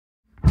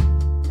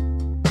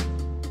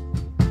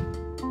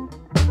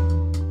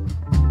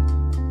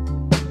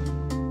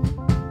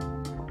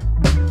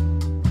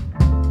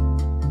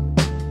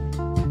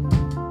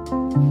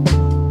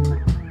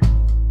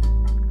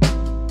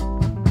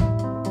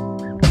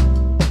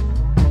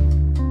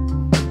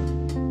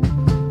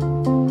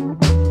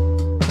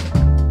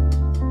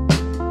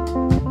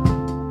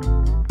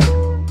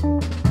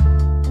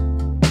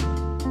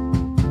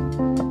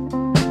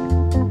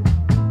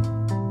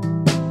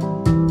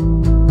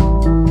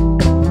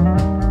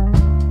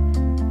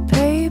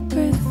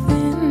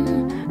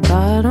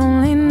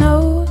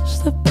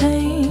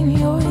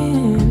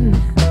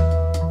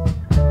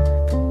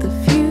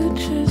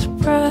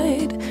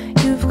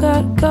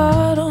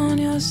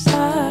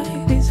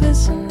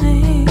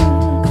listening.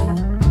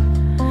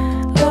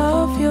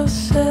 Love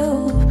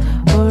yourself,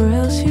 or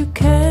else you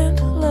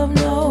can't love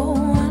no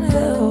one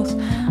else.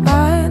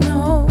 I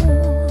know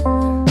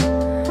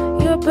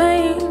your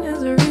pain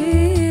is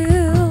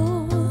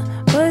real,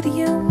 but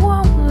you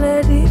won't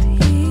let it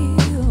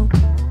heal.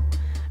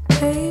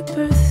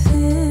 Paper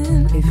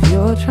thin, if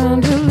you're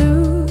trying to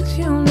lose,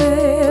 you'll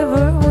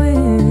never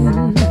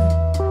win.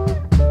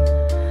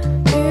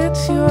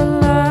 It's your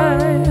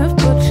life,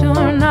 but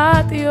you're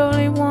not the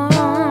only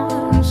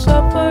one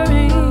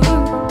suffering.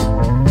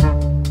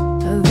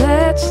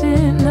 That's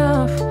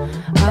enough.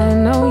 I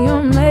know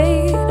you're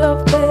made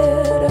of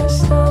better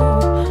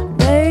stuff,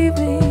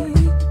 baby.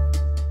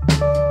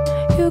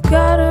 You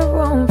gotta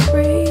roam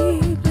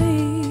free,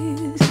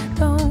 please.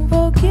 Don't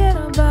forget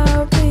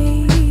about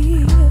me.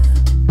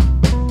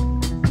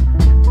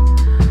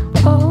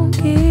 Oh,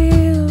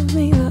 give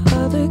me the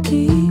other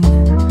key.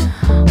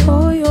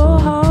 Oh, your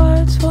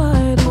heart's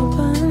wide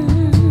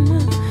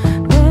open.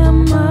 There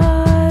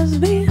must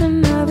be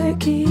another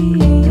key.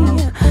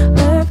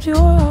 Left your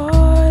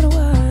heart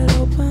wide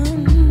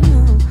open.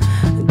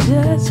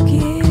 Just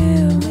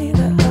give me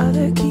the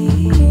other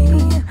key.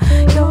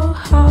 Your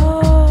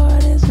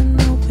heart is an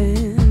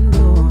open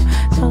door,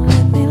 so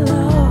let me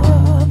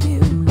love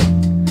you.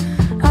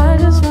 I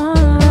just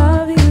wanna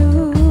love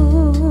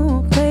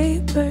you,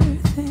 paper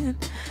thin.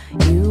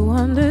 You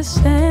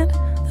understand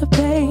the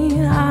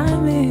pain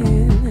I'm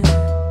in,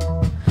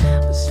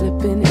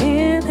 slipping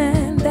in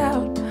and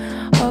out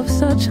of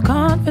such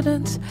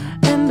confidence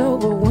and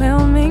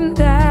overwhelming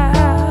doubt.